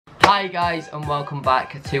Hi guys, and welcome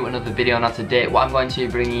back to another video. Now today what I'm going to be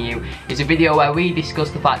bringing you is a video where we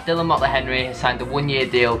discuss the fact Dylan MOTTLEY-HENRY has signed a 1-year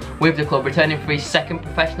deal with the club, returning for his second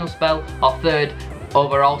professional spell or third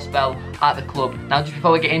overall spell at the club. Now just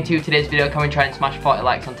before we get into today's video, can we try and smash 40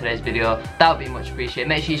 likes on today's video? That would be much appreciated.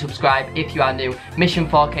 Make sure you subscribe if you are new. Mission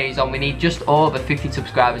 4K is on. We need just over 50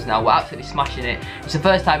 subscribers now. We're absolutely smashing it. It's the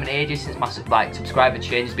first time in ages since my subscriber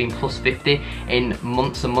change has been plus 50 in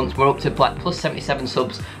months and months. We're up to like plus 77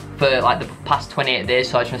 subs for like the past 28 days,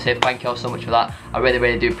 so I just want to say thank you all so much for that. I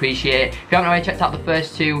really do appreciate it. If you haven't already checked out the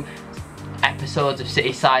first 2 episodes of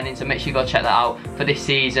City signings, so make sure you go check that out for this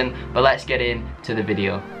season. But let's get into the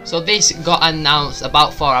video. So this got announced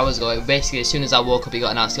about 4 hours ago. Basically as soon as I woke up it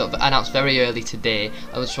got announced. It got announced very early today.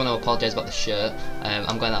 I just want to apologise about the shirt.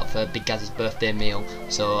 I'm going out for Big Gaz's birthday meal,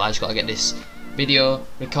 so I just got to get this video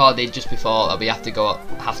recorded just before we have to go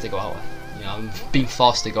out. You know, I'm being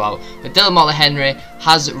forced to go out. But Dylan MOTTLEY-HENRY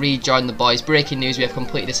has rejoined the boys. Breaking news, we have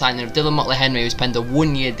completed the signing of Dylan MOTTLEY-HENRY, who's penned a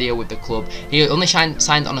 1-year deal with the club. He only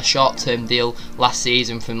signed on a short-term deal last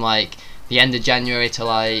season from like the end of January to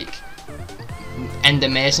like end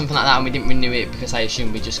of May, something like that, and we didn't renew it because I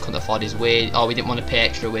assumed we just couldn't afford his wage, or we didn't want to pay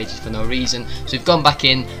extra wages for no reason. So we've gone back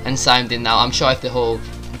in and signed him now. I'm sure if the whole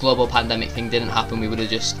global pandemic thing didn't happen, we would have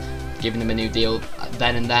just given him a new deal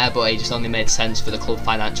then and there, but it just only made sense for the club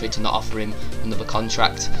financially to not offer him another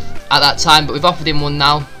contract at that time. But we've offered him one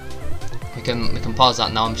now. We can pause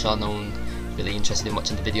that now. I'm sure no one really interested in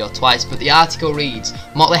watching the video twice. But the article reads: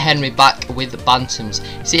 MOTTLEY-HENRY back with the Bantams.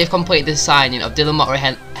 City have completed the signing of Dylan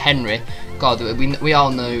MOTTLEY-HENRY. God, we all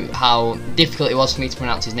know how difficult it was for me to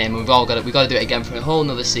pronounce his name, and we've got to do it again for a whole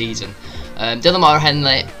nother season. Dylan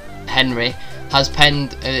MOTTLEY-HENRY has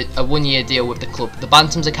penned a 1-year deal with the club. The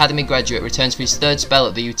Bantams Academy graduate returns for his 3rd spell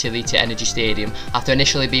at the Utility Energy Stadium after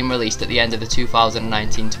initially being released at the end of the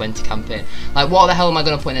 2019-20 campaign. Like, what the hell am I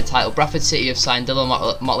going to put in the title? Bradford City have signed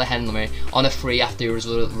Dylan MOTTLEY-HENRY on a free after he was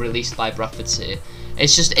released by Bradford City.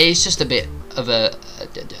 It's just a bit of a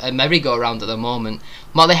merry-go-round at the moment.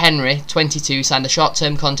 MOTTLEY-HENRY, 22, signed a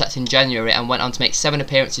short-term contract in January and went on to make 7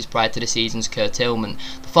 appearances prior to the season's curtailment.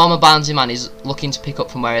 The former Barnsley man is looking to pick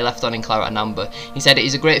up from where he left on in Claret and Amber. He said, "It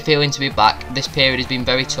is a great feeling to be back. This period has been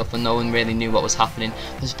very tough and no one really knew what was happening.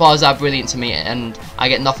 The supporters are brilliant to me and I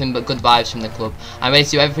get nothing but good vibes from the club. I'm ready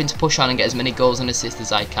to do everything to push on and get as many goals and assists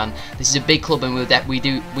as I can. This is a big club and we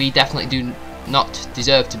definitely do not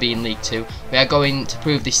deserve to be in League 2. We are going to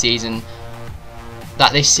prove this season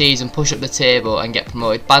push up the table and get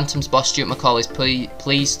promoted." Bantams boss Stuart McCall is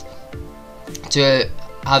pleased to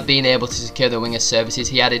have been able to secure the winger's services.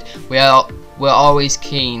 He added, we're always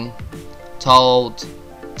keen to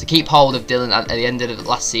keep hold of Dylan at the end of the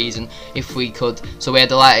last season if we could, so we are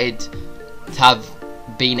delighted to have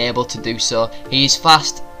been able to do so. He is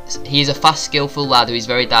a fast, skillful lad who is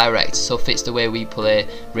very direct, so fits the way we play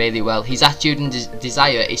really well. His attitude and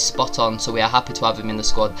desire is spot on, so we are happy to have him in the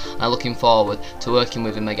squad and are looking forward to working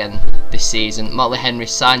with him again this season.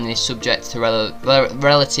 MOTTLEY-HENRY's signing is subject to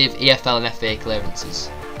relative EFL and FA clearances.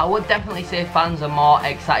 I would definitely say fans are more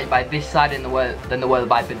excited by this signing than they were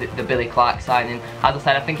by the Billy Clark signing. As I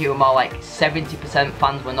said, I think it was more like 70%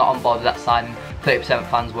 fans were not on board with that signing, 30%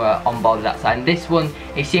 fans were on board with that signing. This one,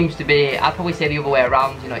 it seems to be, I'd probably say the other way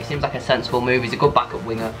around. You know, it seems like a sensible move. He's a good backup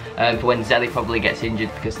winger for when Zelly probably gets injured,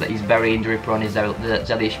 because he's very injury prone, is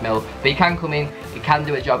Zelly Ishmael. But he can come in, he can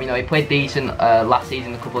do a job. You know, he played decent last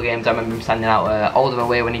season, a couple of games. I remember him standing out Oldham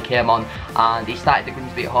away when he came on, and he started the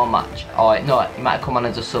Grimsby at home match. Or no, he might have come on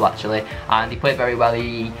as a sub actually, and he played very well.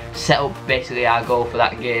 He set up basically our goal for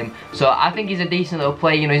that game. So I think he's a decent little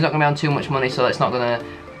player. You know, he's not going to be on too much money, so it's not going to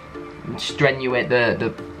strenuate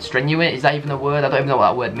strenuate, is that even a word? I don't even know what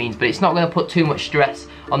that word means, but it's not going to put too much stress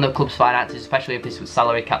on the club's finances, especially if this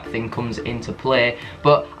salary cap thing comes into play.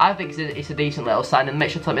 But I think it's a decent little signing. Make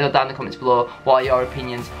sure to let me know down in the comments below what are your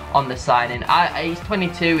opinions on the signing. He's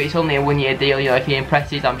 22, it's only a 1-year deal. You know, if he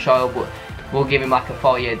impresses, I'm sure we'll give him like a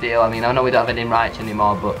 4-year deal. I mean, I know we don't have any rights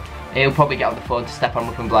anymore, but he'll probably get on the phone to step on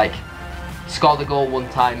up and like score the goal one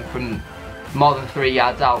time from more than 3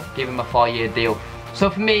 yards out, give him a 4-year deal. So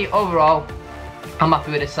for me, overall, I'm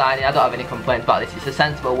happy with the signing. I don't have any complaints about this. It's a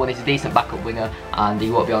sensible one. He's a decent backup winger and he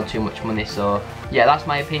won't be on too much money. So yeah, that's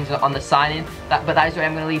my opinion on the signing. But that is where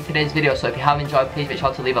I'm going to leave today's video. So if you have enjoyed, please make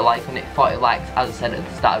sure to leave a like on it. 40 likes, as I said at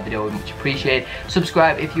the start of the video, would much appreciated.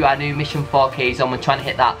 Subscribe if you are new. Mission 4K is on. We're trying to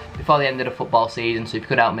hit that before the end of the football season. So if you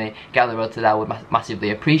could help me get on the road to that, I would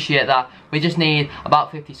massively appreciate that. We just need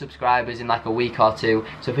about 50 subscribers in like a week or 2.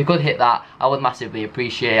 So if we could hit that, I would massively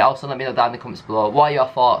appreciate it. Also, let me know down in the comments below what are your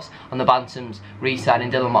thoughts on the Bantams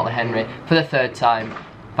re-signing Dylan MOTTLEY-HENRY for the 3rd time.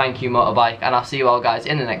 Thank you, Motorbike, and I'll see you all guys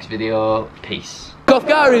in the next video. Peace. off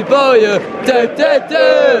Gary boy,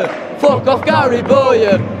 fuck off Gary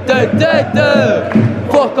boy,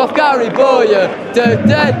 fuck off Gary boy,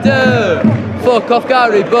 fuck off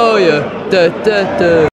Gary boy,